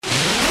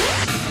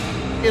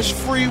It's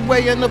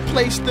Freeway and the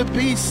place to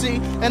be,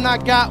 see. And I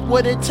got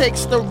what it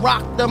takes to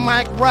rock the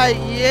mic right,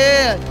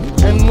 yeah.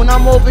 And when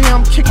I'm over here,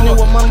 I'm kicking it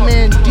with my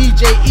man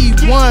DJ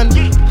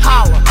E1.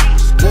 Holla.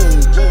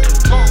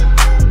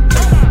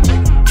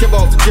 Kip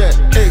off the jet,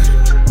 ayy.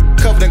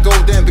 Covered in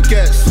golden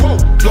baguettes.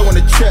 Blowing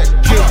the check,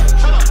 yeah.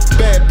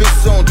 Bad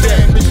bitches on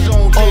deck.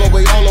 All the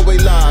way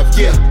live,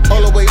 yeah.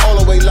 All the way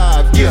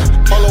live, yeah.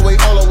 All the way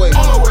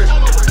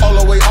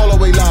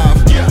live.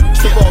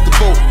 Step off the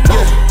boat,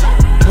 yeah.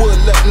 Wood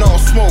letting all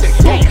smoke.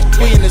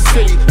 We in the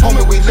city,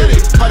 homie, we lit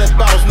it. 100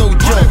 bottles, no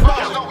joke.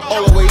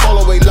 All the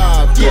way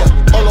live, yeah.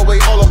 All the way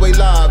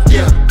live,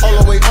 yeah. All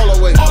the way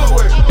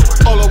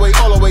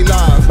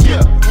live,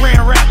 yeah.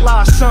 Ran rap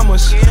last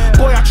summers.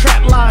 Boy, I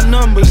trapped a lot of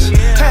numbers.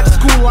 Had to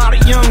school a lot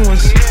of young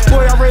ones.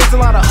 Boy, I raised a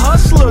lot of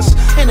hustlers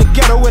in the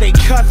ghetto where they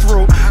cut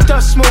through.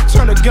 Dust smoke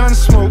turn to gun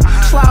smoke.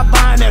 Slide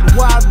by in that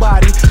wide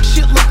body.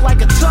 Shit look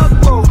like a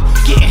tugboat.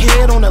 Getting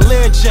head on a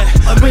Learjet.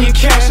 $1 million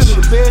cash into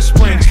the bed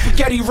springs.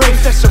 Getty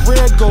Rafe, that's a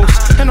red ghost.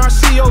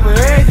 NRC over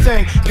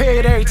everything.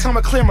 Paid every time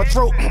I clear my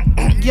throat.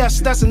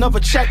 Yes, that's another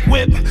check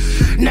whip.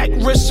 Neck,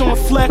 wrists on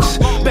flex.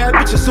 Bad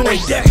bitches on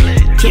deck.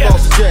 Tip off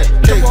the jet,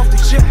 Tip off the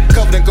jet.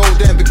 Covered in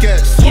golden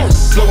baguettes.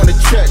 Yes. Blowing the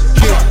check,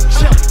 yeah.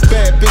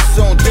 Bad bitches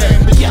on deck.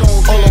 Yes.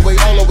 All the way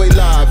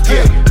live,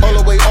 yeah. All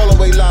the way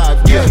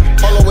live, yeah.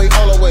 All the way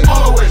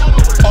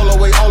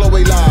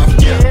live.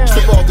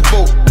 Step off the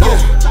boat, yeah.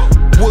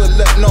 Wood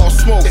letting all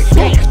smoke.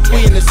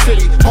 We in the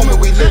city, homie,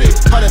 we lit it.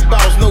 100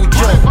 bottles, no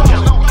joke.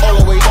 All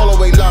the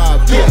way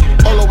live,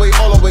 yeah. All the way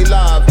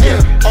live,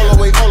 yeah. All the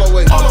way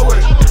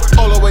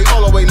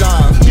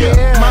live,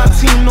 yeah. My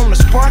team known to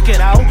spark it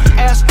out.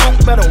 Ass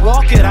don't better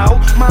walk it out.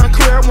 Mind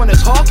clear when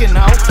it's hawking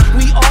out.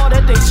 We all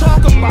that they talk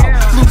about.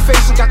 Blue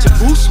faces got your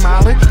boo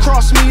smiling.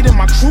 Cross me and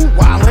my crew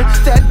wildin'.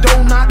 That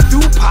dough not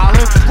through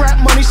piling. Rap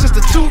money since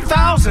the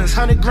 2000s.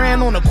 100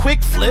 grand on a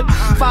quick flip.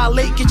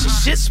 Violate, get your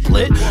shit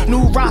split.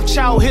 New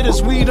Rothschild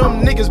hitters, we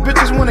them niggas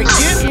bitches wanna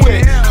get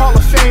with. Hall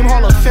of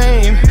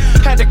Fame.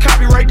 Had to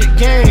copyright the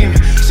game.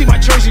 See my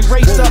jersey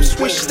raised up,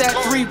 switch that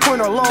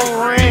 3-pointer long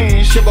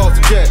range. Ship off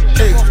the jet,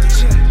 ayy.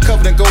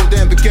 Covered in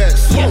golden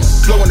baguettes.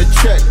 Yes. Blowing the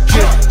check,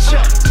 yeah.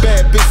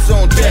 Bad bitches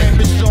on deck.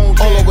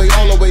 All the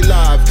way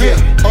live, yeah.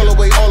 All the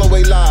way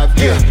live,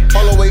 yeah.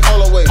 All the way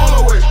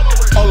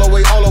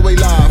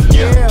live,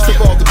 yeah.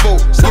 Step off the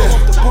boat,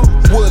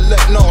 yeah. Wood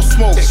letting all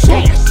smoke.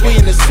 We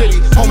in the city,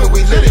 homie,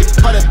 we lit it.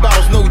 100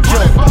 bottles, no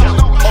joke.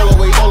 All the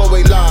way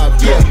live,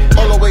 yeah.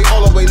 All the way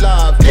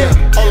live, yeah.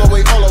 All the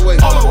way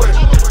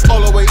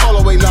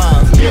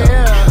live, yeah.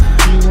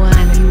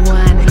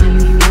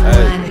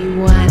 You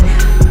won.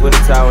 Put a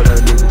towel on the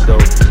nigga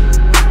dope.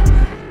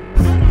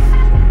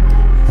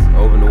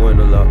 Open the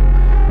window up.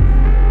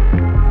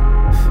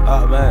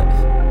 Oh man.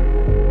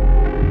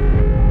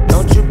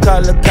 Don't you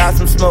call the cops,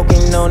 I'm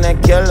smoking on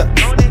that killer.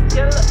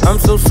 I'm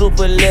so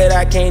super lit,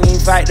 I can't even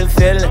fight the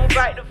feeling.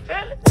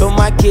 Told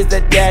my kids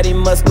that daddy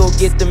must go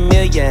get the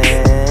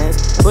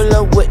millions. Pull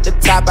up with the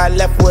top, I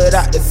left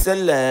without the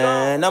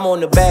ceiling. I'm on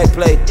the back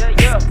plate,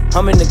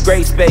 I'm in the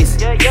gray space.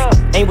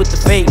 Ain't with the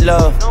fake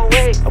love,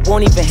 I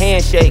won't even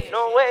handshake.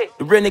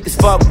 The real niggas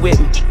fuck with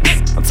me,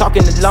 I'm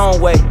talking the long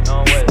way.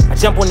 I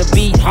jump on the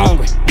beat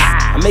hungry,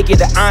 I make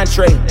it an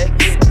entree.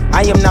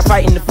 I am not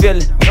fighting the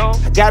feeling,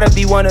 I gotta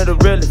be one of the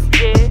realest.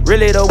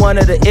 Really though, one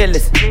of the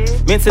illest.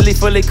 Mentally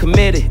fully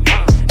committed,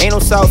 ain't no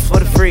sauce for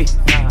the free.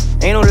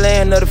 Ain't no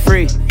land of the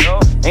free,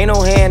 ain't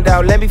no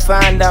handout, let me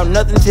find out,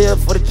 nothing's here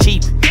for the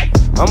cheap.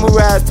 I'ma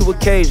rise to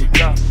occasion,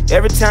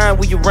 every time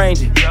we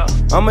arrange it.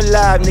 I'm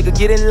alive, nigga,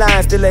 get in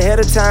line, still ahead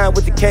of time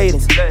with the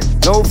cadence.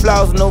 No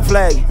flaws, no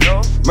flagging,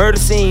 murder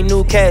scene,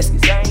 new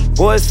caskets.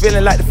 Boys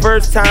feeling like the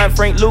first time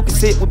Frank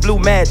Lucas hit with blue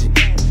magic.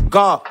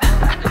 God.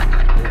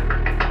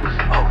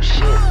 Oh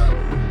shit,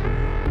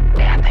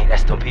 yeah, I think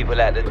that's them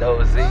people at the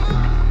door, see?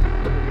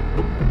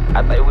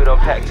 I think we done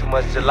packed too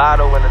much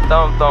gelato in the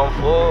thumb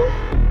fool.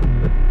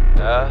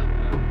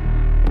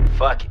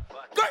 Fuck it.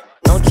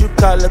 Don't you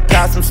call the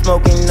cops, I'm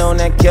smoking on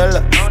that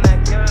killer.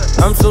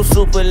 I'm so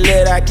super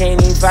lit, I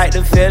can't even fight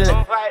the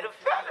feeling.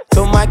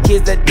 Told my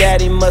kids that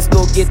daddy must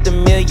go get the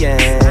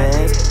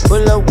millions.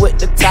 Pull up with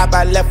the top,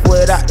 I left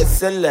without the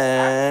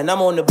ceiling.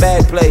 I'm on the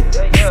back plate,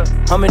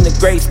 I'm in the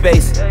gray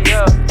space.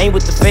 Ain't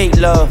with the fake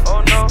love,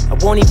 I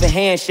won't even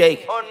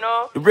handshake.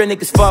 The real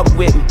niggas fuck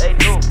with me,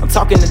 I'm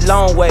talking the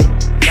long way.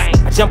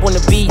 I jump on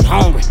the beat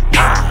hungry,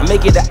 I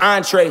make it an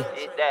entree.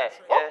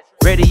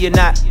 Ready or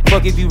not,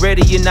 fuck if you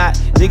ready or not.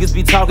 Niggas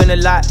be talking a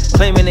lot,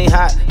 claiming they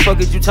hot. Fuck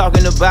is you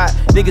talking about?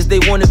 Niggas they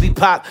wanna be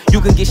Paak,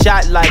 you can get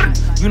shot like them.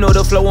 You know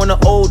the flow on the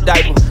old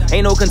diaper,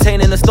 ain't no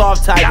containing the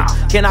starved tiger.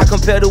 Can I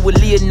compare to with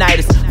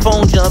Leonidas?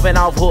 Phone jumping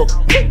off hook,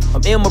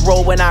 I'm in my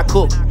role when I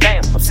cook.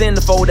 I'm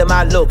centerfold in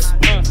my looks,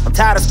 I'm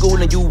tired of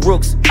schooling you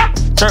rooks.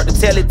 Turn the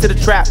telly to the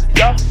trap,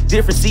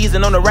 different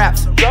season on the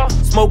raps.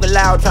 Smoking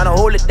loud, trying to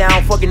hold it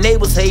down, fucking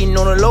neighbors hating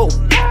on the low.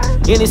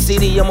 In the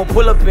city, I'ma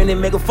pull up in it,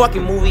 make a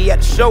fucking movie at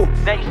the show.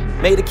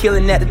 Made a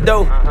killing at the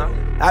door.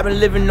 I've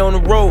been living on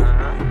the road.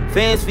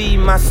 Fans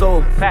feeding my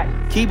soul.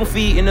 Keep them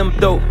feeding them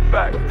dope.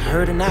 I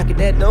heard a knock at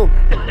that door.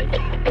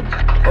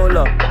 Hold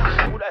up.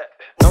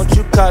 Don't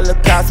you call the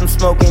cops, I'm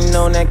smoking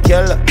on that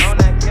killer.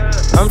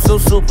 I'm so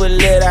super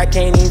lit, I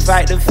can't even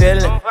fight the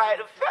feeling.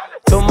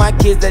 Told my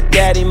kids that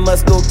daddy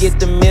must go get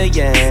the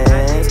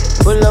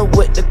millions. Pull up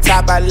with the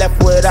top, I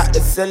left without the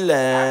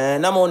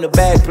ceiling. I'm on the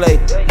back plate,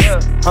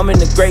 I'm in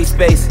the gray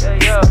space.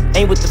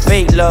 Ain't with the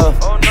fake love,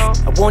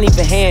 I won't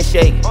even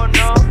handshake.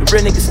 The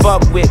real niggas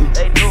fuck with me,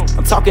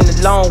 I'm talking the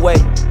long way.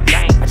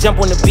 I jump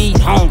on the beat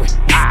hungry,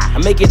 I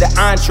make it an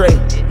entree.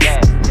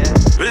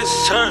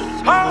 Wrist turn,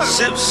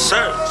 sip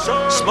serve,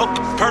 smoke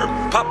a perk,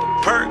 pop a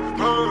perk,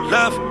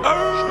 love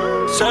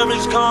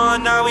service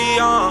gone, now we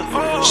on.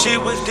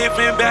 Shit was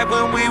different back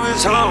when we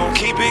was home.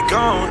 Keep it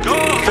going,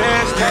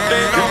 fast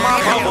tapping on my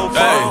mobile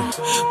phone.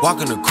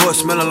 Walking the court,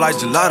 smelling like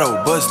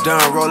gelato. Bust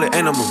down, roll it,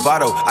 ain't no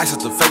Movado. Ice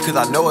up the fake, cause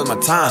I know it's my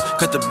time.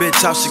 Cut the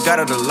bitch off, she got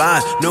her the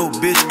line. No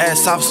bitch,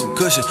 ass off some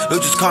cushion. They'll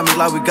just call me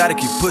like we gotta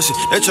keep pushing.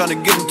 They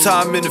tryna give them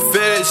time in the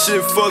fed.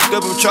 Shit fucked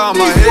up, I'm trying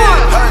my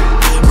head. Hey.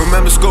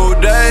 Remember school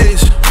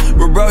days,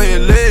 we're bro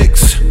hitting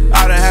licks.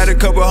 I done had a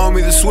couple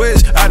homies to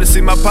switch. I done see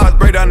my pops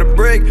break down the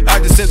brick. I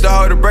just sent the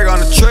hoe to break on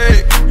the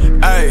trick.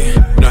 Ayy,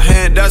 no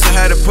handouts, I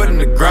had to put in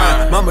the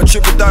grind. Mama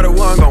trippin', thought it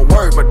wasn't gon'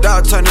 work, but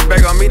dog turned it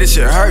back on me, this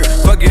shit hurt.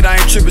 Fuck it, I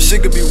ain't trippin',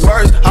 shit could be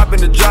worse. Hop in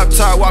the drop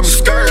top, watch me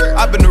skirt.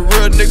 I been a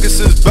real nigga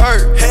since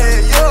birth.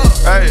 Hey, yo.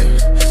 Ayy,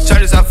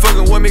 charges not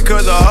fucking with me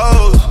cause of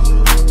hoes.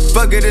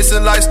 Fuck it, it's a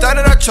lifestyle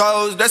that I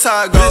chose, that's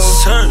how it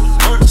goes. Turn,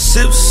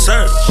 sip,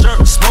 serve,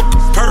 smoke a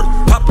perk,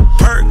 pop a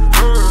perk,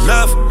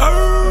 love,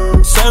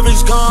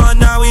 service gone,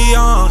 now we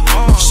on.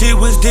 Shit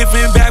was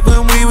different back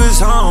when we was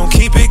home.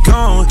 Keep it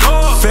going,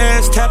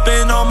 fast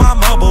tapping on my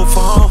mobile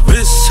phone.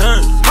 Wrist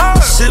turn,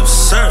 sip,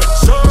 serve,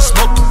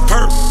 smoke a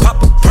perk,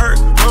 pop a perk,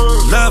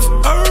 love,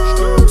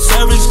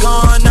 service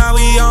gone, now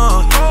we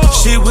on.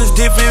 Shit was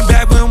different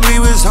back when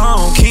we was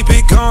home. Keep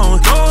it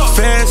going,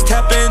 fast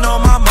tapping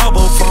on my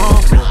mobile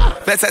phone.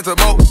 Fast at the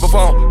mobile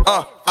phone,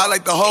 I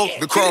like the hoe,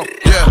 the chrome,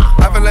 yeah.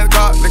 I feel like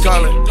God, they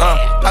call it,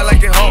 I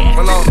like it home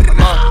alone,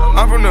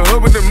 I'm from the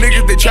hood with them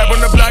niggas, they trap on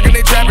the block and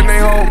they trapping they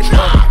home.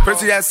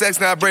 First we had sex,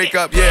 now I break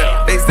up,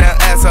 yeah. Face down,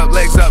 ass up,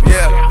 legs up,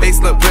 yeah.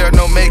 Face look clear,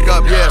 no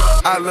makeup, yeah.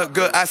 I look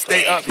good, I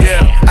stay up,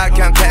 yeah. I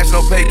count cash,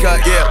 no pay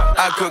cut, yeah.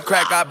 I cook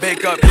crack, I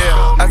bake up,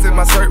 yeah. I said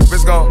my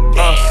service gone,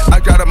 I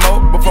got a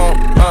mobile phone,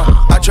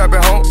 I trap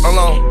at home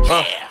alone,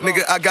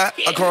 nigga, I got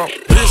a chrome.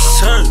 This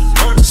turn,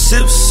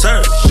 sip,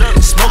 serve,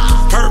 smoke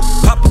a perk,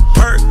 pop a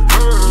perk,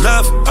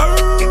 love,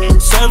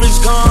 service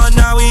gone,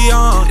 now we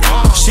on.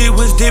 Shit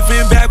was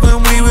different back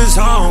when we was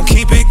home.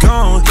 Keep it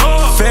going,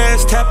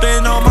 fast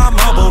tapping on my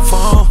mobile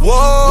phone.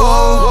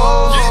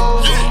 Whoa,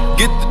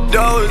 get the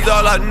dough is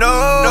all I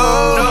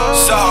know.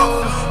 So,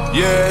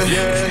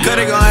 yeah, cause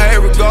they gon' hate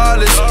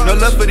regardless. No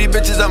love for these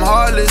bitches, I'm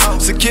heartless.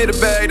 Secure the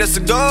bag, that's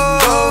a go.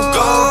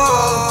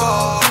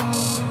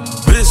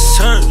 Wrist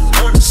turn,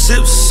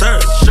 sip,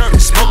 serve,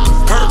 smoke a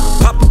perk,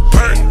 pop a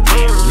perk,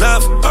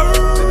 love,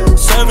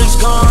 service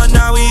gone,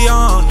 now we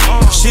on.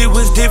 Shit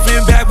was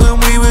different back when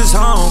we was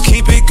home.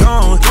 Keep it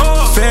going,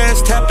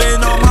 fast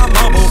tapping on my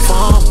mobile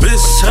phone.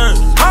 Wrist turn,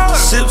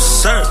 sip,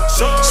 serve,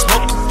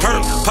 smoke a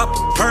perk, pop a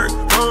perk,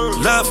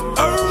 love,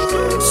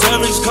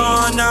 service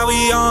gone, now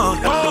we on.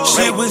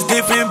 Shit was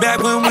different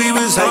back when we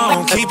was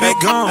home. Keep it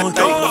going,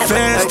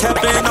 fast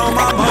tapping on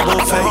my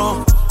mobile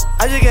phone.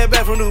 I just got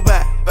back from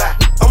Dubai.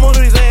 I'm on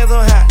these hands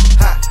on high.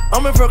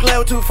 I'm in first class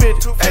with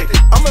 250.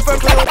 I'm in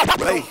first class with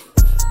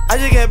I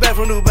just got back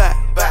from Dubai.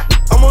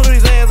 I'm on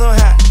these hands on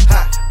high.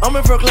 I'm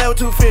in first class with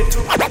 250.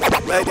 I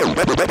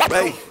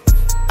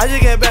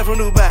just got back from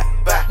Dubai.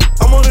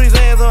 I'm on these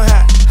hands on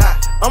high.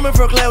 I'm in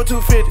first class with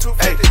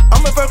 250.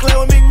 I'm in first class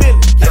with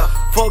McMillan.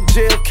 Fuck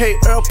JFK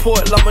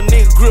Airport, like my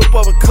nigga grip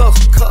up and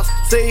custom.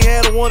 Say he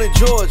had a one in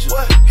Georgia.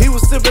 He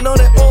was sipping on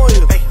that oil.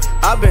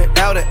 I been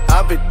out at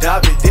Abu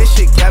Dhabi, this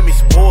shit got me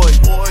spoiled.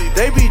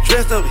 They be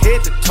dressed up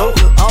head to toe,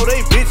 cause all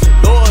they bitches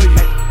loyal.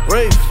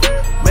 Rafe,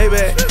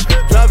 Maybach,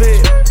 drop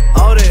it,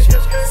 all that.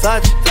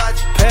 Sachi,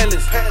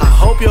 Palace, I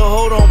hope your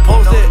hoe don't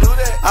post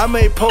that. I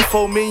made post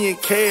 4 million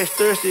cash,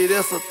 thirsty,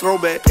 that's a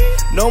throwback.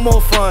 No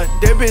more fun,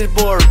 that bitch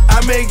boring,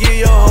 I may get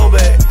your hoe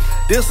back.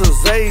 This a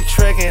Zay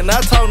track and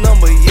I talk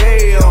number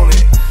yay on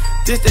it.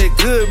 This that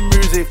good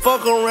music,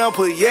 fuck around,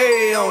 put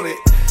yay on it.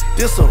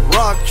 This a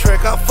rock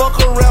track, I fuck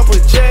around,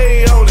 put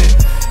J on it.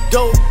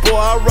 Dope boy,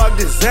 I rock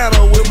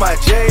designer with my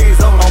J's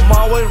on it. I'm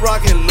always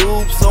rocking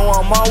loops, so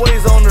I'm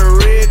always on the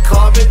red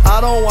carpet. I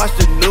don't watch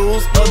the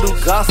news or do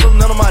gossip,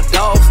 none of my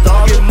dogs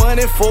starve. Get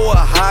money for a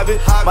hobby,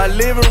 my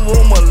living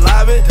room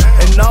alive it.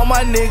 And all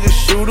my niggas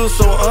shooters,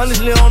 so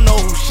honestly don't know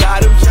who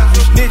shot him.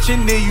 You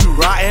snitching, then you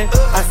rotten.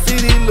 I see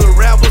these little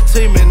rappers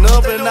teaming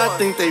up and I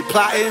think they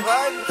plotting.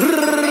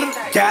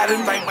 Got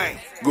him, bang bang.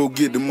 Go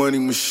get the money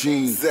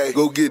machine.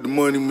 Go get the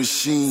money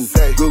machine.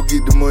 Go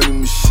get the money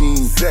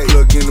machine.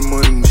 Plug in the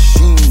money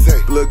machine.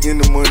 Plug in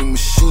the money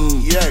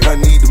machine. I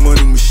need the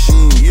money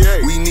machine.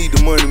 We need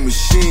the money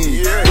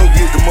machine. Go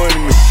get the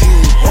money machine.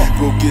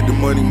 Go get the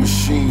money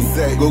machine.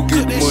 Go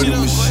get the money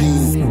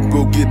machine.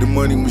 Go get the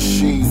money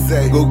machine.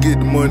 Go get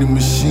the money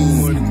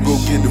machine. Go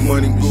get the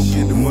money, go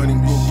get the money,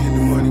 go get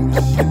the money,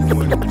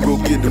 go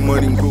get the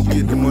money, go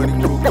get the money,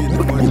 go get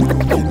the money, go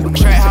get the money.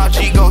 Trap how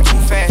G go too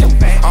fast.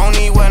 I don't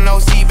need wear no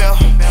seatbelt.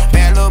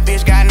 Bad little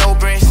bitch got no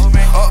breasts.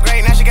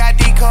 Upgrade, now she got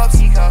D cups.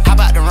 How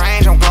about the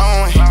range? I'm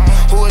glowing.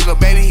 Who is the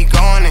baby? He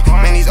going in.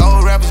 Man, these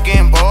old rappers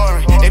getting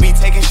boring. They be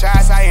taking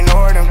shots, I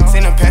ignore them.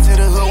 Send a pet to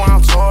the hood while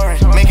I'm touring.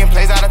 Making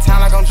plays out of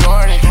town like I'm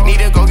Jordan. Need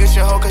to go get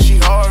your hoe cause she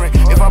whoring.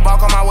 If I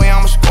balk on my way,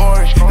 I'ma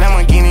score it.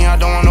 Lamborghini, I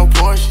don't want no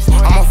Porsches.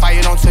 I'm on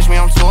fire, don't touch me,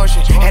 I'm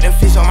torching. Had the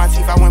fish on my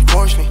teeth, I went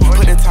porcelain.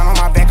 Put the time on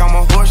my back, I'm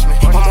a horseman.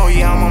 One more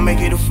year, I'ma make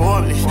it a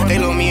Forbes. They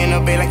load me in the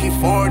bay like he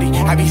 40.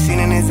 I be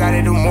sitting inside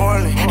of the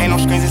Moreland. Ain't no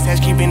screens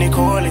attached, keeping it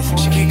cordless.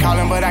 She keep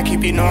calling, but I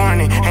keep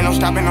ignoring it. Ain't no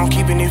stopping, I'm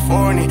keeping it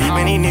for it.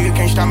 Man, these niggas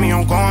can't stop me,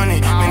 I'm going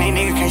it. Man, these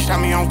niggas can't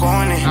stop me, I'm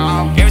going it.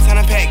 Every time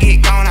the pack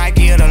get gone, I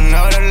get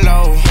another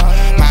load.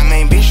 My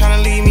main bitch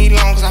tryna leave me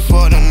alone cause I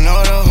fucked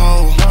another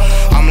hoe.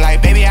 I'm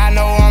like, baby, I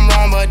know I'm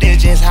wrong, but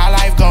that's just how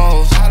life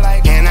goes.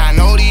 And I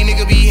know these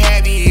niggas be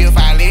happy if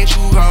I let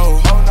you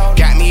go.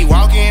 Got me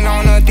walking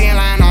on a thin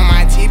line on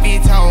my tippy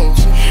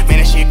toes. Man,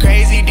 that shit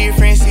crazy,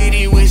 different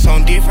city with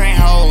some different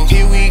hoes.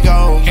 Here we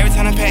go. Every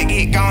time the pack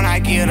get gone, I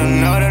get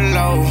another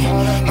load.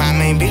 My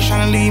main bitch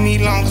tryna leave me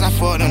alone cause I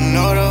fucked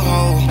another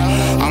hoe.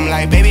 I'm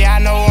like, baby, I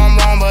know I'm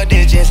wrong, but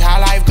that's just how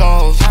life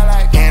goes.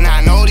 And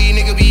I know these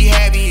niggas be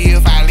happy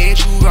if I let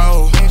you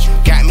go.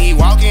 Got me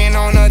walking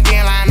on a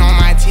thin line on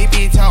my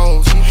tippy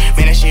toes.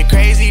 Man, that shit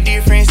crazy,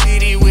 different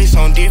city with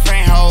some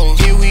different hoes.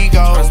 Here we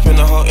go. I spent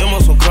the whole M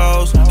on some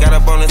clothes. Got a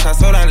bonus, I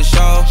sold out the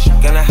show.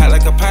 Gonna hot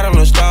like a pot on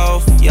the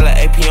stove. Yellow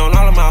AP on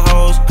all of my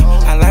hoes.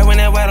 I like when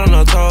that wet on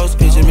the toes.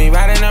 Picture me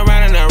riding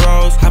around in that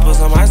rose. I put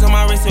some ice on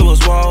my wrist, it was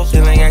swole.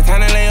 Still ain't got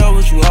time to lay over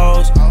with you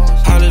hoes.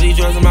 All of these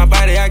drugs in my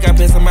body, I got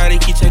paid somebody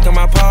keep checking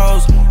my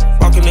pose.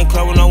 Walk in the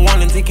club with no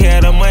warning, take care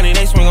of the money,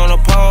 they swing on the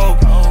pole.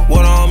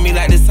 Water on me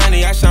like the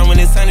sunny, I shine when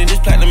it's sunny,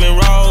 just platinum and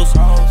rose.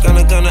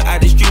 Gonna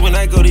out the street when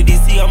I go to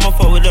DC, I'ma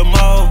fuck with the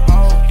mo.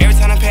 Every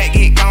time the pack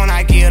get gone,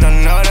 I get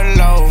another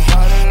load.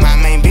 My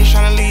main bitch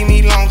tryna leave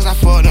me alone cause I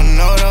fucked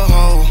another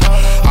hoe.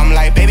 I'm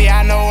like, baby,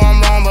 I know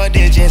I'm wrong, but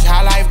that's just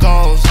how life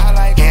goes.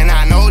 And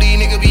I know these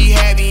niggas be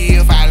happy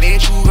if I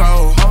let you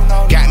go.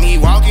 Got me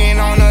walking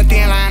on a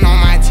thin line on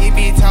my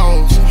tippy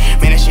toes.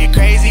 Man, that shit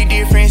crazy,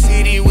 different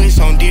city with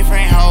some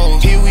different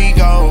hoes. Here we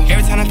go.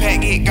 Every time the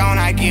pack get gone,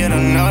 I get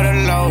another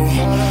load.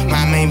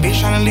 My main bitch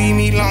tryna leave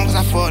me alone cause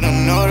I fucked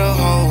another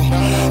hoe.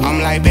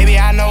 I'm like, baby,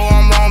 I know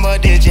I'm wrong,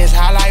 but that's just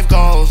how life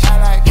goes.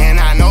 And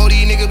I know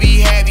these niggas be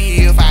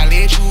happy if I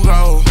let you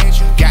go.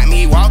 Got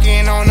me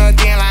walking on a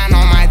thin line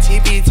on my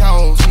tippy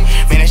toes.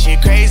 Man, that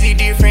shit crazy,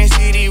 different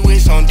city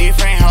with some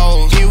different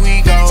hoes. Here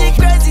we go.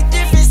 Crazy,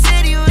 different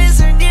city with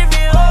some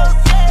different hoes.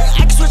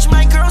 I can switch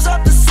my girls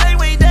up the same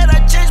way that I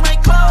change my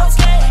clothes.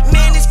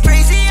 Man, it's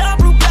crazy, I'm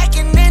blue black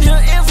and in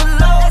her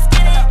envelope.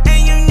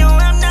 And you know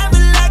I'm never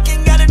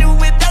lacking, gotta do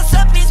it, that's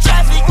up in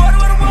traffic. Water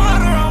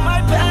on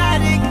my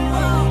paddock,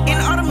 in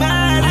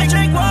automatic. I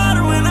drink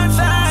water when I'm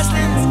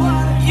fasting.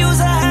 Use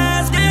a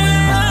has-been,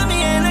 put me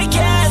in a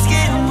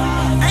casket.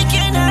 I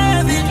can't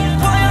have it,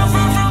 boy, I'm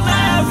from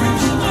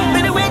average.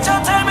 Better wait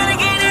your time and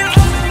get it.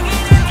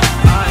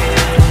 Oh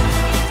yeah,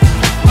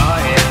 oh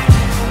yeah.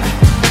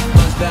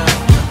 Bust down.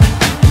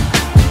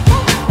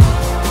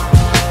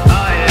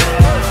 Oh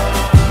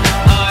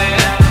yeah, oh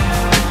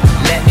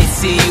yeah. Let me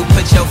see you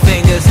put your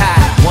fingers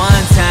high.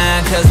 One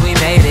time, cause we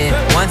made it.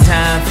 One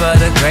time for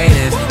the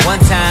greatest. One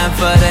time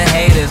for the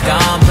haters.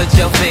 Gone, put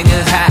your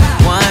fingers high.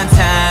 One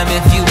time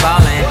if you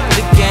ballin'.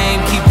 The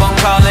game keep on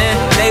crawling.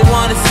 They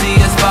wanna see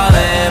us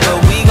fallin', but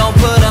we gon'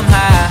 put them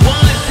high.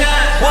 One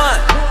time. One,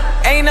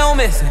 ain't no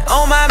missing.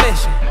 On my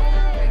mission.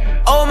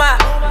 Oh my,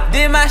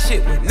 did my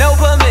shit with no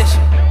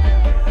permission.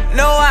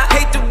 No, I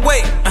hate to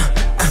wait.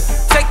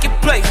 Take your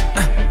place.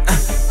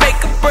 Make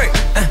a break.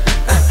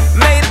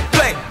 Made a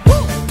play.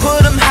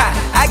 Put them high.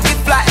 I get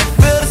fly and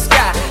feel the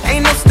sky.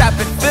 Ain't no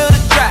stopping, feel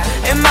the drive.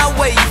 In my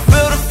way, you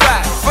feel the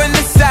fire. From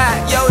the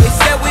side, yo, they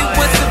said we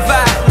would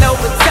survive. No,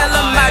 but tell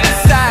them I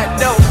decide,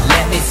 no.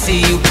 Let me see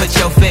you put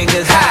your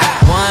fingers high.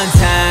 One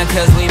time,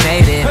 cause we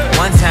made it.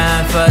 One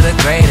time for the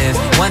greatest.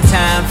 One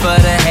time for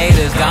the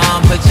haters.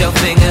 Gone, put your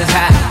fingers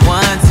high.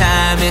 One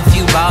time if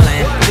you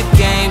ballin'. The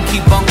game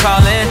keep on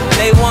crawling.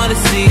 They wanna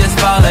see us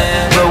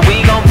fallin', but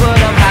we gon' put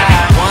them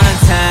high. One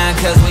time,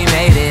 cause we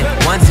made it.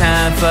 One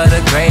time for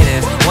the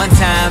greatest. One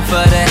time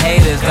for the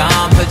haters.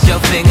 Gone, put your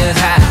fingers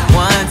high.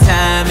 One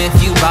time if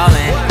you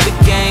ballin'. The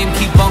game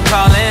keep on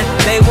crawling.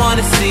 They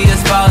wanna see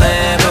us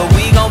fallin', but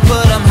we gon'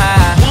 put them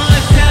high.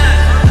 One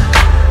time.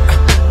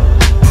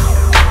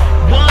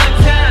 One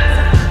time.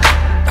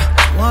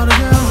 All the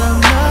girls I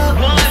love.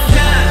 One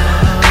time.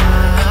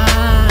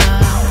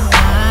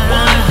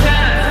 One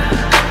time.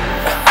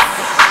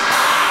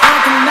 I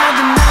cannot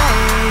deny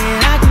it,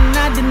 I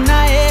cannot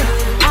deny it.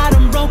 I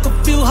done broke a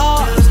few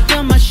hearts,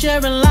 done my share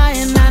of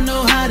lying. I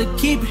know how to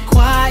keep it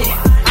quiet,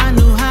 I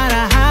knew how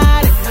to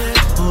hide it.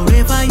 Or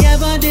if I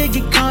ever did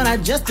get caught, I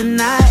just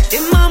deny it.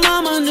 If my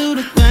mama knew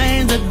the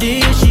things I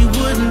did, she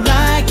wouldn't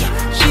like it.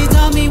 She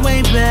taught me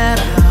way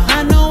better,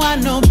 I know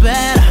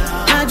better.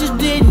 I just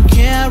did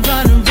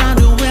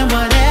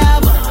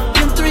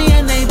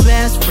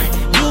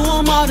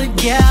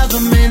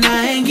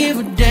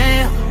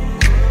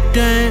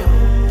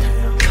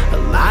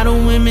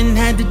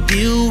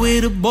deal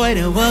with a boy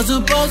that was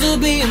supposed to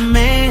be a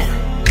man.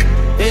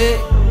 Yeah.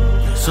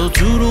 So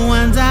to the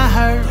ones I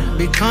hurt,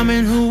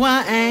 becoming who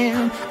I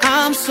am,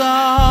 I'm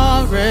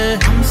sorry.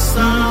 I'm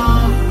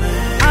sorry.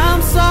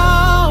 I'm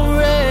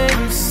sorry.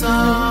 I'm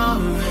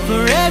sorry.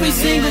 For every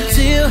single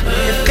tear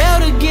that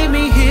failed to get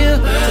me here.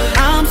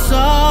 I'm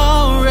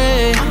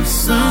sorry. I'm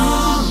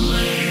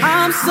sorry.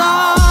 I'm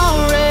sorry.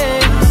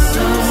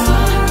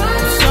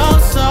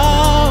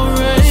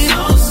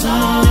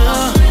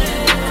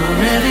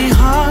 Really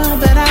hard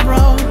that I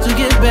wrote to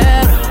get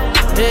better.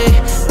 Hey,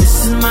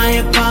 this is my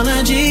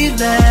apology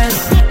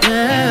letter.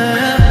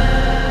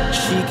 Yeah.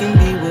 She can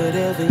be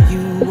whatever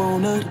you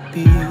want her to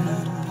be.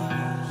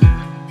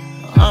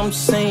 I'm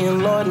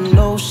saying, Lord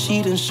knows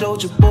she done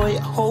showed your boy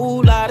a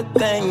whole lot of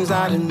things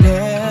I'd have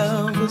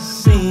never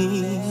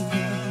seen.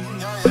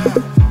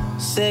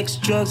 Sex,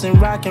 drugs,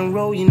 and rock and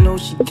roll, you know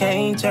she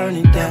can't turn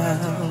it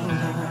down.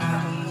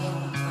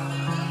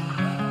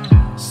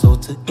 So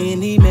to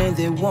any man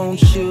that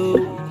wants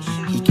you,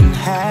 he can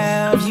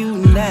have you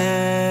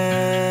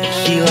now.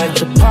 She like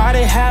to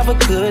party, have a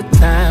good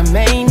time,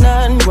 ain't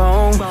nothing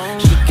wrong.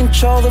 She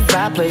control the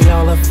vibe, play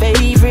all her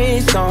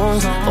favorite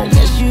songs. But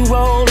as you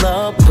roll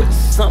up, put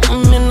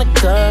something in the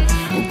cup.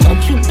 And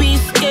don't you be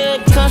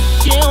scared, cause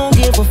she don't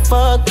give a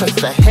fuck. Cause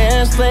her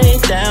hair's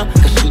laid down,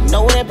 cause she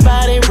know that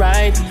body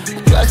right.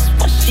 Plus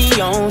what she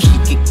on, she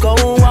could go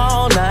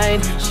all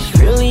night.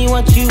 She's really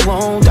what you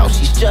want, dog,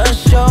 she's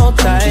just your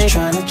type. I'm just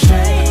trying to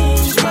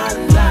change my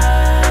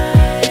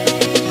life.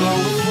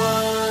 Going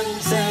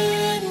once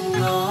and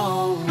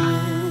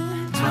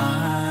going twice.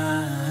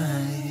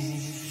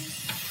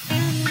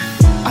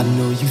 I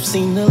know you've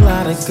seen a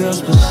lot of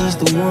girls, but she's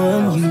the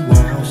one you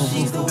want.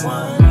 She's the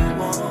one you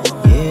want.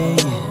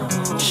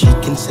 Yeah. She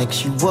can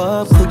sex you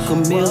up, cook a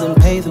meal and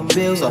pay the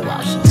bills all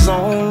while she's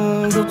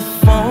on the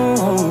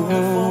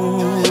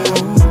phone.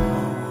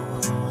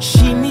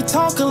 She may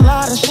talk a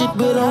lot of shit,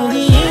 but on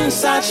the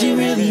inside she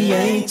really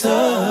ain't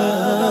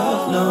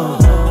tough, no.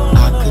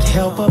 I could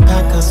help her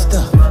pack her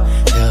stuff.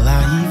 Hell,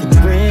 I even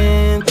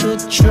rent the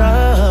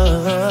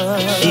truck.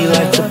 She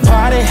like to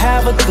party,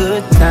 have a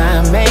good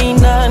time,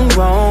 ain't nothing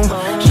wrong.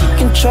 She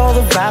control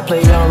the vibe,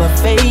 play all her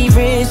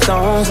favorite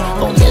songs.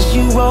 Long as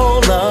you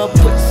roll up,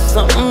 put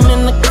something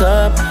in the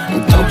cup.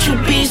 And don't you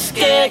be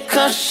scared,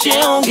 cause she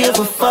don't give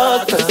a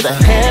fuck. Cause her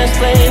hair's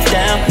laid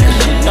down, cause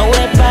she know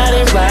that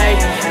body right.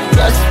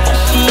 That's what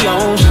she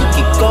on, she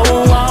could go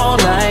all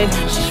night.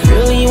 She's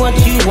really what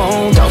you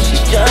want, dog,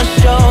 she's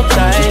just your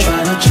type. I'm just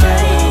trying to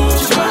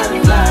change my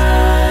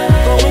life.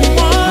 Going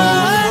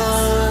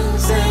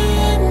once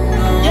and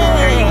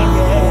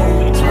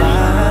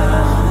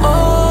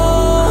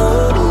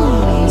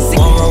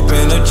one rope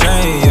in a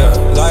chain,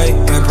 yeah. Light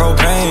and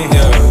propane,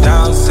 yeah.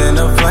 Douse in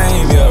the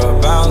flame, yeah.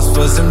 Bounce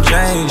for some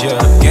change,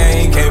 yeah.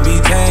 Game can't be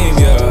tamed,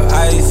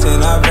 yeah. Ice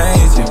in our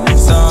veins, yeah.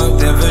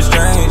 Something for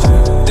strange.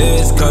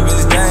 This cup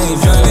is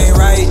dangerous. Ain't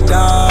right,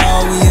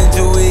 dawg. We in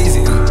too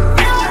easy.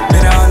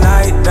 Been all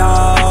night,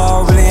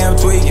 dawg. Really am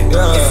tweaking.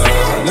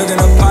 Yeah. Looking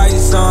at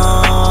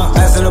Python.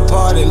 Passing the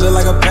party. Look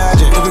like a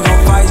pageant. If we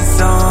gon' fight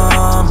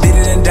some, beat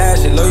it and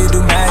dash it. Low, you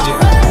do magic.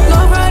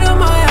 Love right on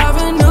my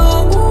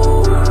avenue,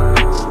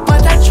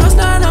 but that trust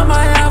not on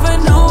my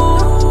avenue.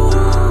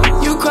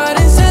 You cried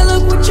and said,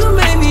 look what you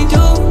made me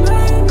do.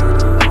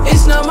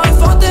 It's not my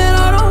fault that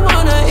I don't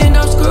wanna end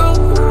up screwed.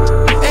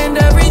 And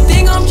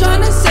everything I'm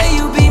trying to say,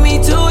 you beat me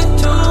to it.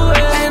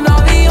 And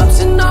all the ups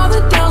and all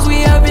the downs,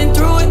 we have been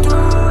through it.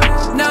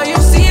 Now you're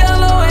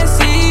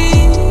C-L-O-S-E.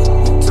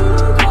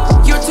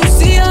 You're too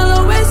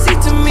C-L-O-S-E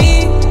to me.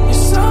 You're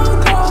so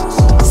close.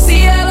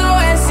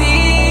 C-L-O-S-E.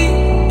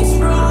 It's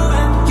real.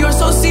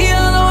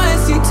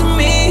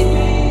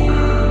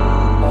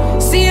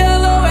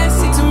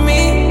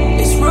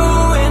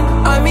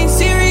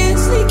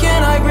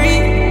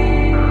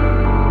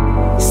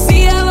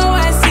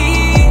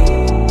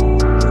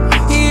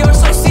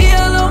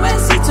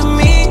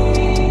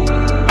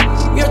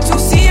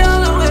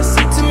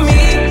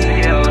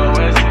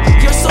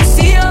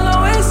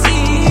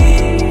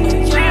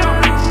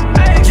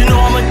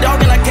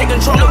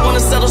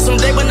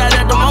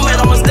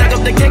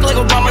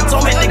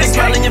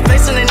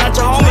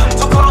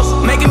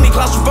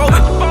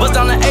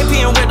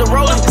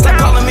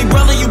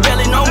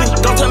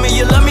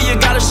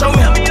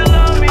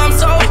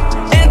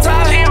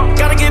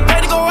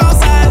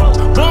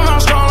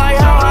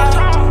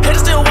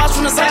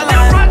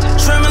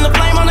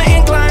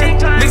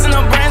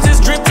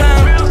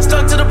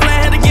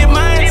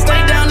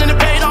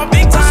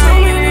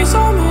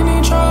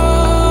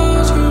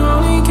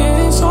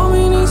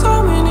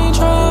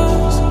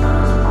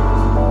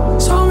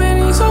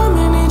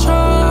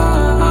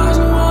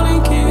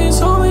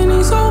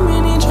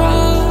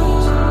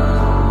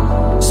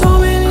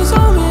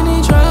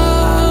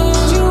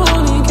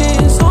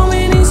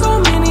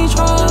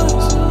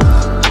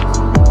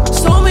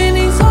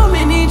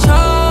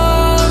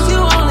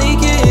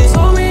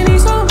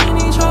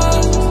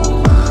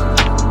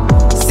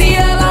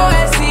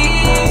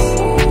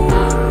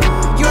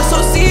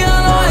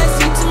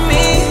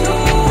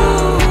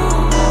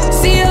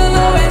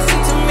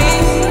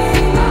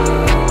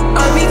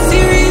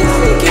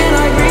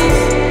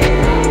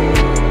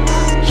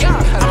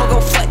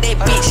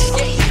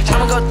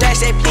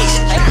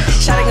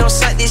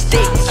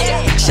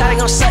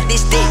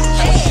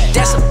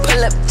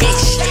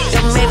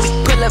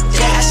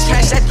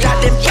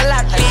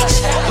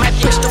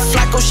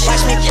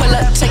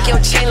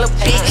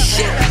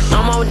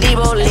 on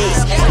Debo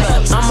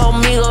lit. I'm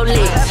on Migo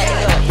lit.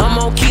 I'm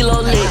on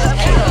Kilo lit.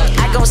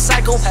 I go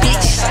psycho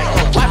bitch.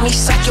 Watch me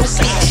psych your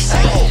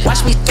bitch.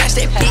 Watch me thrash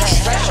that bitch.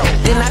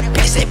 Then I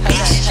pass that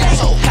bitch.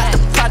 Got the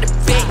product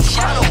bitch.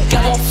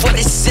 Got one for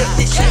the zip.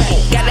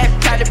 Got that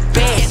product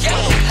bag.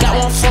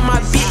 Got one for my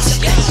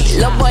bitch.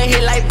 Lil' boy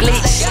hit like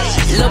bleach.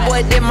 Lil'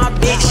 boy did my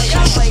bitch.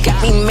 Got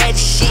me mad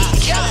shit.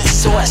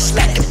 So I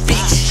slapped the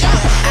bitch.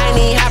 I ain't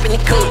even hopping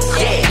the coupe.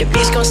 Yeah, the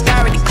bitch gon'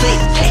 start with the click.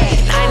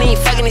 I ain't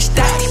even fucking the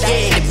stock.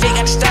 Yeah, the bitch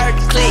got to start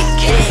with the click.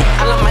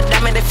 Yeah, I love my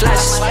diamond, they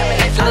flash.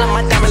 I love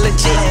my diamond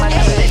legit.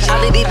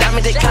 All of these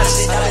diamonds, they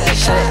cost.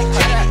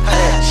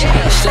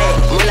 Slay,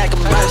 move like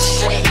a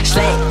boss.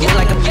 Slay, move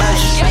like a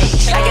boss.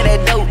 I got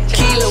that dope,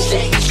 kilo.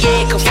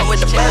 Yeah, come fuck with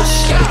the boss.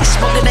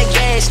 Smoking that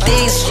gas,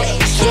 diesel.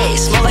 Yeah,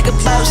 smell like a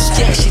boss.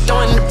 Yeah, she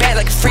throwing the bag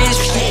like a fridge.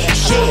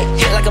 Yeah,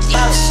 hit like a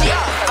boss.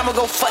 I'ma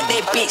go fuck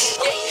that bitch.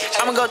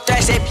 I'ma go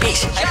thrash that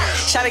bitch.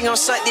 Shawty gon'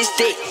 suck this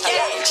dick.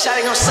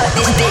 Shawty gon' suck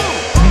this dick.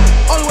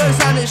 Only way to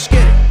sound is skid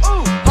it.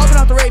 Hopping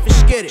out the rave and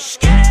skid it.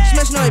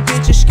 Smashing on your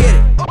bitch and skid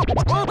it.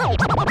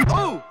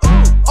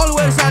 Only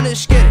way to sound is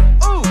skid it.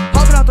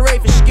 Hopping out the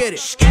rave and skid it.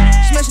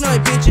 Smashing on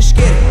your bitch and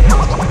skid it.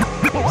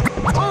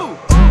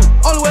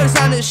 Only way to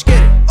sound is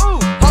skid it.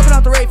 Hopping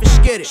out the rave and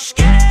skid it.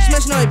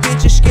 Smashing on your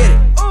bitch and skid it.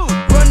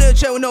 Run to the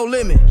chair with no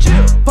limit.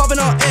 Popping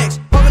on X,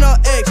 popping on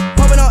X,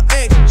 popping on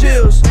X.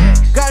 Chills.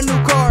 Got a new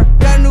car,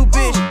 got a new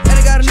bitch, and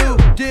I got a new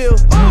deal.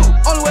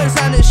 Only way to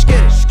sound is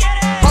skid it.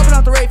 Popping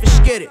out the rave and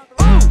skid it.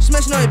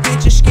 Smashing on your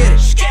bitch and skid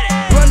it.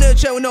 Run to the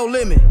chair with no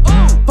limit.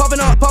 Popping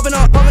on, popping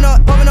on, popping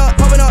on, popping on,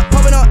 popping on,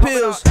 popping on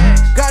pills.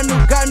 Got a new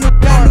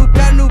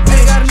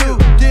bitch, got a new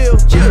deal.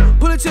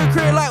 Pull it to the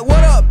crib like,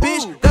 what up,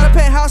 bitch? Got a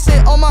penthouse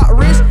set on my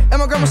wrist, and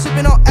my grandma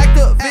sipping on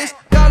Actavis.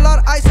 Got a lot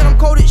of ice and I'm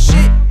cold as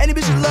shit. And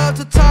these bitches love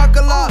to talk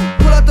a lot.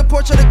 Pull out the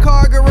porch of the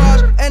car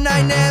garage, and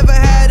I never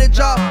had a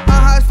job. I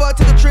high as fuck,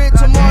 took a trip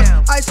to Mars.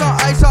 Ice on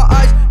ice on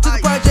ice. Took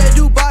the project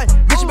Dubai.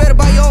 Bitch, you better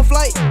buy your own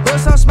flight.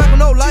 Bust out smack with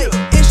no light.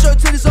 Intro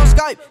titties on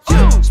Skype.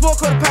 Smoke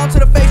quarter pound to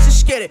the face and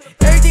skid it.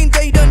 Everything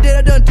that you done did,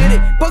 I done did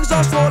it. Buckets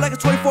on swole like a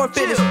 24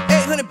 fitness.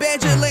 800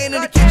 bands just laying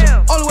in the kitchen.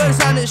 Only way to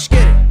sound is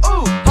skid it.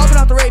 Hopping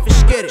out the rave and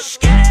skid it.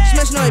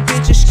 Smashing on your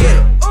bitch and skid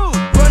it.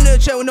 Run to the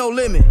chair with no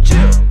limit.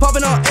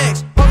 Popping on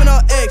X, popping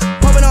on X,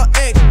 popping on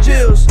X.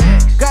 Chills.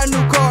 Got a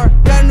new car,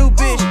 got a new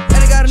bitch, and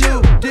I got a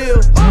new deal.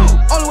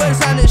 Only way to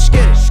sound is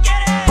skid it.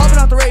 Popping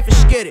out the rave and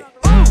skid it.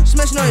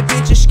 Smashing on your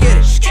bitch and skid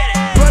it.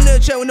 Run to the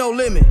chair with no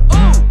limit.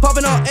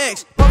 Popping on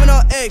X, popping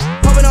on X,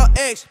 popping on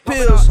X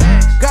pills.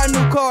 Got a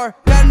new car,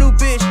 got a new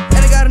bitch, and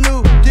I got a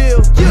new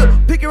deal.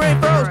 Pick your rain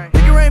froze,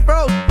 pick your rain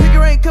froze, pick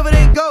your rain covered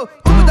in gold.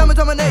 Put diamonds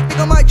on my neck, think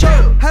I might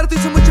choke. Had a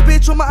threesome with your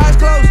bitch with my eyes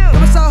closed.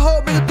 Come inside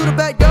Soho, bring it through the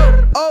back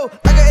door. Oh,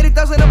 I got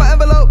 80,000 in my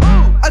envelope.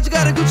 I just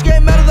got a Gucci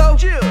game medal though.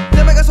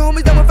 Then I got some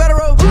homies that went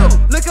federal.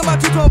 Look at my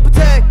two-tone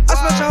protect. I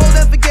smash your hoes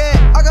and forget.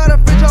 I got a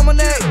fridge on my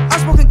neck. I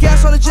smoking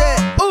gas on the jet.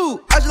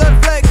 Ooh, I just let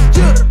it flex.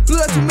 Blew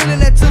that 2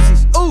 million at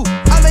Tootsies. Ooh,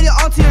 I made your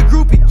auntie a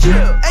groupie.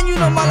 And you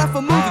know my life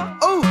a movie.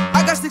 Ooh,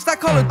 I got sticks like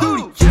Call of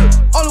Duty.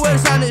 Only way to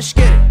sound is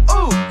skid it.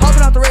 Ooh,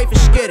 hopping out the rave and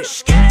skid it.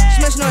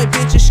 Smashing on your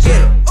bitch and skid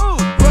it.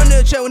 Run to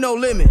the chair with no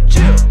limit.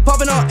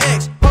 Popping on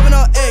X, popping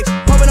on X,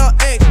 popping on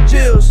X.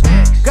 Chills.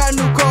 Got a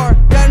new car,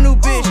 got a new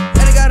bitch,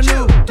 and I got a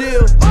new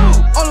deal.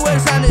 Only way to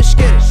sound is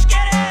skid it.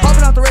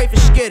 Popping out the rave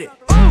and skid it.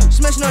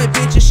 Smashing on your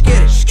bitch and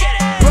skid it.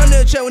 Run to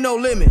the chair with no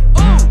limit.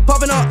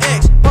 Popping on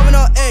X, popping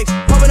on X,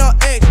 popping on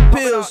X.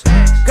 Pills.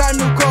 Got a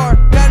new car,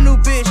 got a new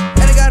bitch,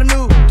 and I got a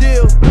new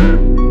deal.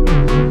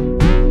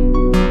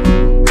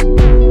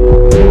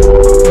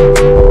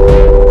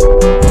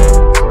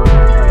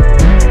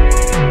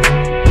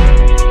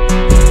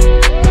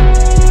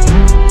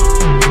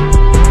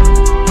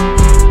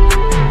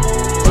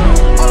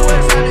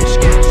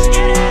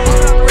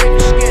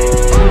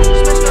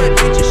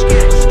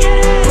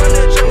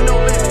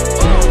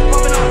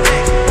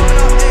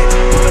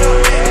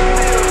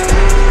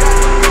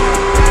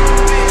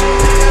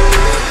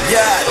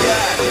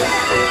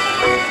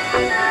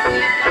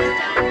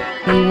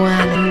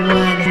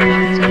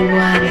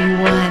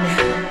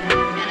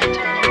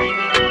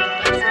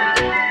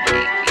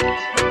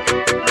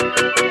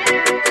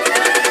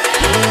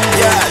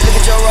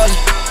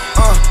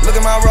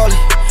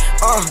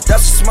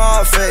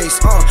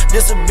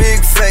 This a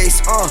big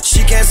face,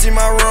 she can't see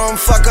my room,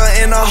 fuck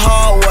her in the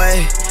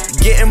hallway.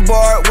 Getting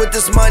bored with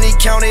this money,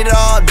 count it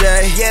all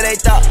day. Yeah, they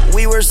thought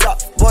we were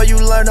soft, boy, you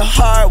learn the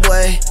hard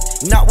way.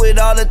 Not with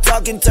all the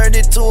talking, turned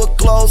it to a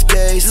closed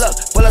case. Look,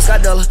 bullets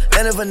got Della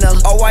and a vanilla.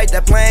 All white,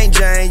 that plain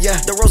Jane,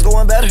 yeah. The rose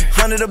going better,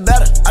 100 or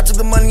better. I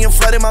took the money and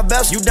flooded my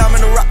best. You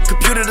diamond the rock,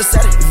 computer to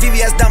set it.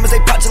 VVS diamonds,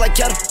 they pop you like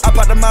kettle. I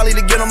pop the Molly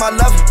to get on my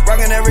level.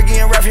 Rockin' that Ricky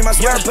and Raffy, my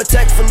sweater.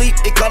 Protect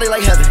Philippe, it called it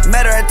like heaven.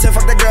 Met her at 10,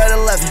 fuck that girl at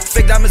 11.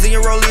 Fake diamonds in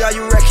your rollie, are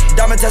you wrecking?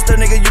 Diamond tester,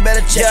 nigga, you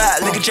better check.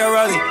 Yeah, look at your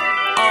rollie.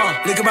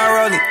 Look at my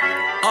rollie.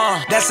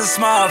 That's a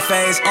small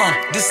face,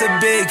 this a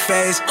big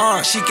face,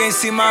 she can't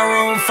see my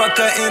room, fuck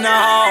her in the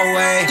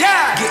hallway.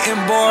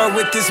 Getting bored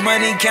with this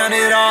money, count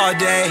it all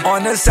day.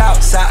 On the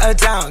south side of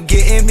town,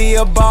 getting me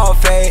a ball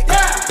fade.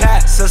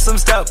 Pass her some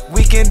stuff,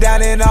 we can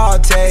down and all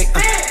take.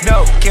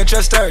 No, can't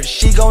trust her,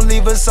 she gon'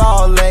 leave us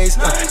all laced.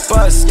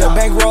 Bust the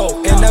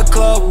bankroll in the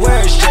club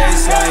where it's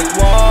chased. Like,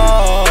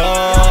 whoa,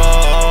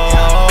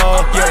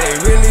 yeah, they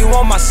really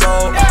want my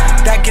soul.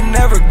 That can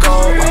never go.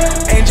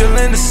 Angel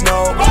in the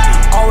snow,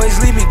 always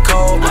leave me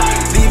cold.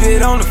 Leave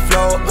it on the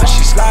floor, but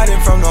she sliding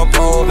from the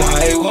pole.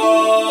 Like,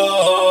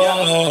 whoa,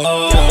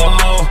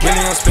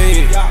 really on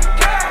speed.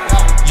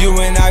 You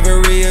and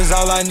Ivory is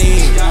all I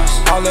need.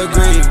 All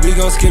agree, we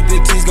gon' skip the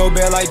T's, go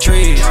bare like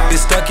trees.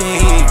 It's stuck in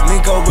heat,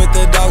 link up with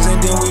the dogs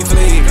and then we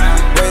flee.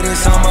 Waiting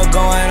summer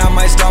going, I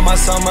might start my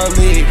summer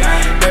league.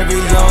 Every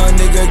young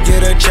nigga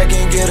get a check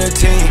and get a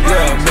team.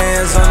 Yeah,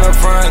 man's on the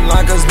front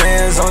line cause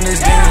man's on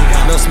his team.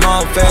 No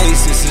small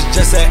face, this is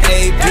just an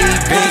APB.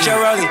 Look at your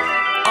rollie,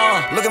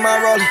 look at my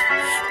rollie.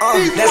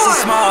 That's a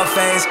small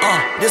face,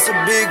 this a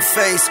big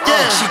face,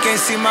 she can't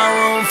see my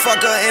room,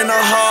 fuck her in the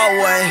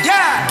hallway.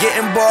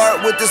 Getting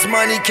bored with this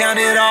money, count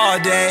it all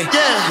day.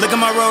 Look at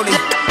my rollie,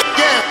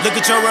 look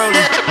at your rollie.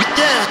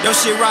 Your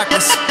shit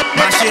rockin',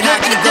 my shit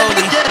hockey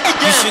goalie.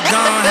 You should go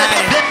and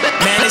hide it,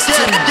 man, it's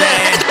too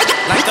bad.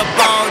 Like a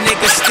ball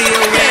nigga still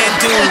wearing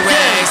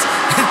do-rags.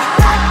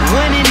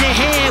 One in the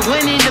hand,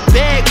 one in the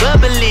bag,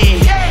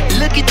 bubbling.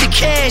 Look at the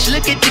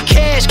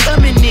cash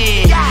coming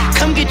in.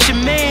 Come get your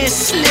man,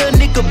 this little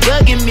nigga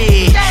bugging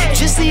me.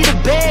 Just need a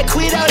bag,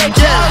 quit all that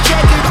jaw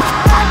jacket.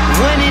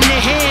 One in the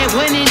hand,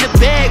 one in the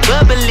bag,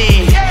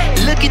 bubbling.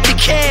 Look at the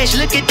cash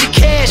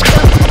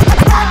coming.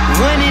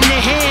 One in the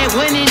hand,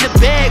 one in the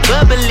bag,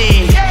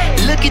 bubbling.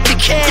 Look at the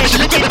cash,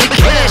 look at the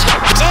cash.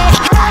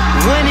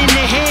 One in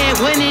the hand,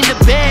 one in the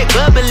bag,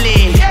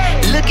 bubbling.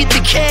 Look at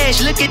the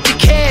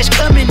cash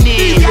coming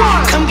in.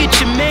 Come get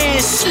your man,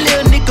 this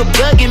little nigga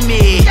bugging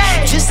me.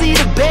 Just need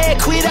a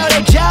bag, quit all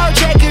that jaw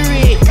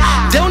jackery.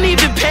 Don't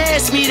even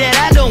pass me that,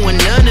 I don't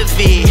want none of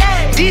it.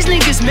 These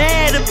niggas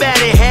mad about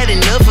it, had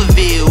enough of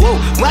it. Whoa,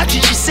 watch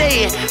what you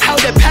saying, how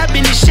that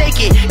poppin' and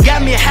shaking.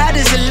 Got me hot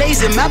as a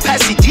laser, my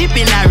posse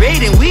dipping, I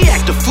raiding. We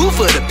act a fool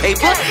for the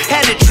paper,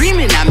 had a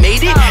dream and I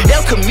made it.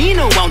 El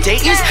Camino on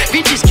Dayton's,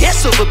 bitches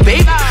guess over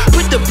baby.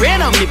 Put the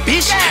brand on me,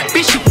 bitch,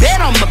 you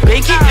bet on my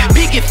blanket.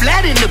 Big and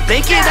flat in the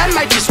blanket, I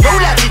might just roll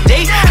out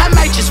today. I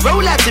might just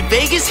roll out to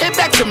Vegas, head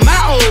back to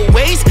my old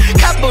ways.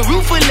 Cop a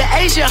roof full of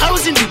Asian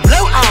hoes and do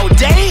blow all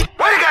day.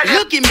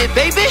 Look at me,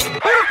 baby,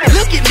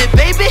 look at me,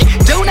 baby.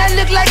 Don't I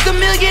look like a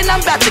million? I'm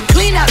about to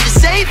clean out the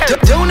safe.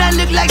 Don't I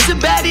look like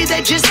somebody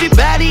that just be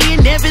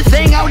bodying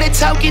everything? All that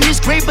talking is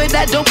great, but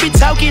I don't be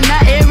talking.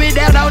 I air it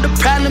out, all the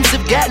problems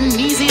have gotten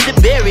easy to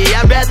bury.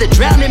 I'd rather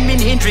drown him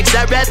in Hendrix,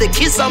 I'd rather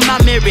kiss on my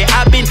Mary.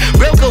 I've been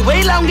broke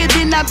away longer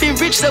than I've been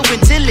rich, so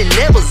until it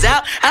levels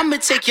out, I'ma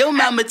take your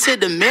mama to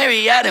the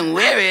Marriott and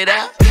wear it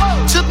out.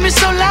 Took me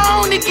so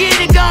long to get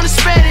it, gonna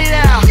spread it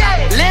out.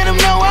 Let them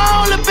know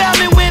all about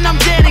me when I'm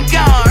dead and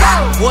gone.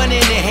 One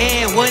in the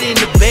hand, one in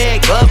the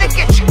bag, bubble.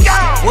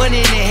 One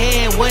in the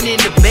hand, one in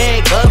the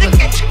bag, bubble.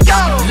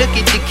 Look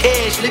at the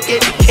cash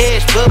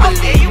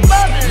bubbling.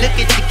 Look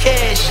at the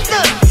cash,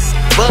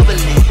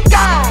 bubbling.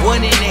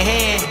 One in the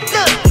hand,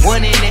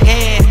 one in the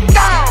hand,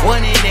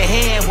 one in the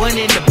hand, one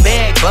in the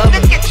bag, bubble.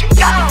 Look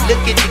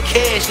at the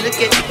cash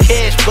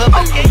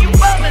bubbling.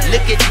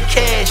 Look at the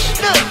cash,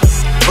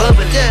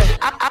 bubbling.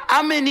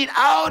 I'ma need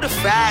all the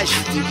fries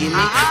you can give me,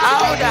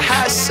 all the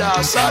hot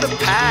sauce, all the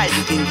pie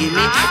you can give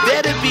me.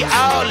 Better be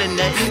all or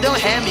nothing, don't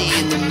have me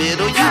in the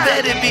middle. You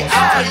better be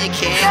all you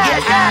can,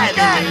 get high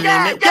in the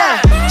limit.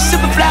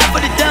 Super fly for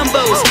the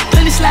Dumbos,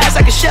 plenty slides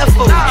like a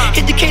shuffle.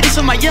 Hit the cadence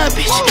on my young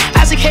bitch,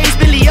 Isaac Hayes,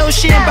 Billy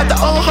Ocean. Brought the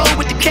old hoe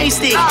with the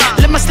K-stick,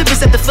 left my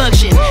slippers at the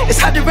function. It's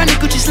hard to run the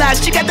Gucci slides,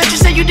 chick, I thought you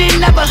said you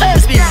didn't have a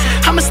husband.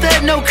 I'm a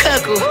stud, no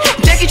cuckoo,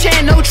 Jackie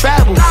Chan, no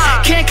travel.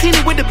 Can't clean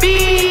it with the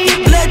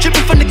beat, blood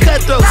dripping from the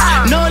cutthroats.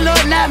 No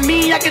Lord, not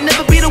me, I can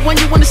never be the one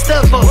you wanna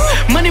stuff for.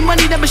 Money,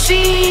 the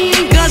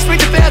machine, guns spray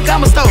the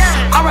Ferragamo store.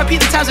 R.I.P.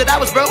 the times that I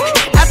was broke,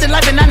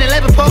 afterlife and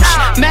 9/11 post.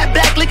 Matte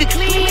black, liquor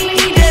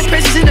clean, dead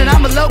presents in and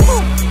I'm a local.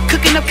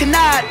 Cooking up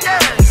canard,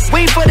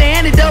 waiting for the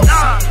antidote.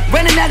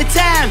 Running out of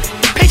time,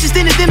 patience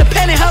thinner than a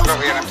pantyhose. Bro,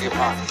 we gotta empty your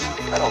pockets.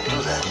 I don't do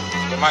that.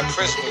 You might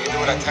press me, you do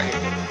what I tell you.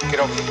 Get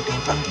over here.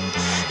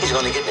 He's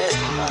gonna get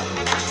nasty.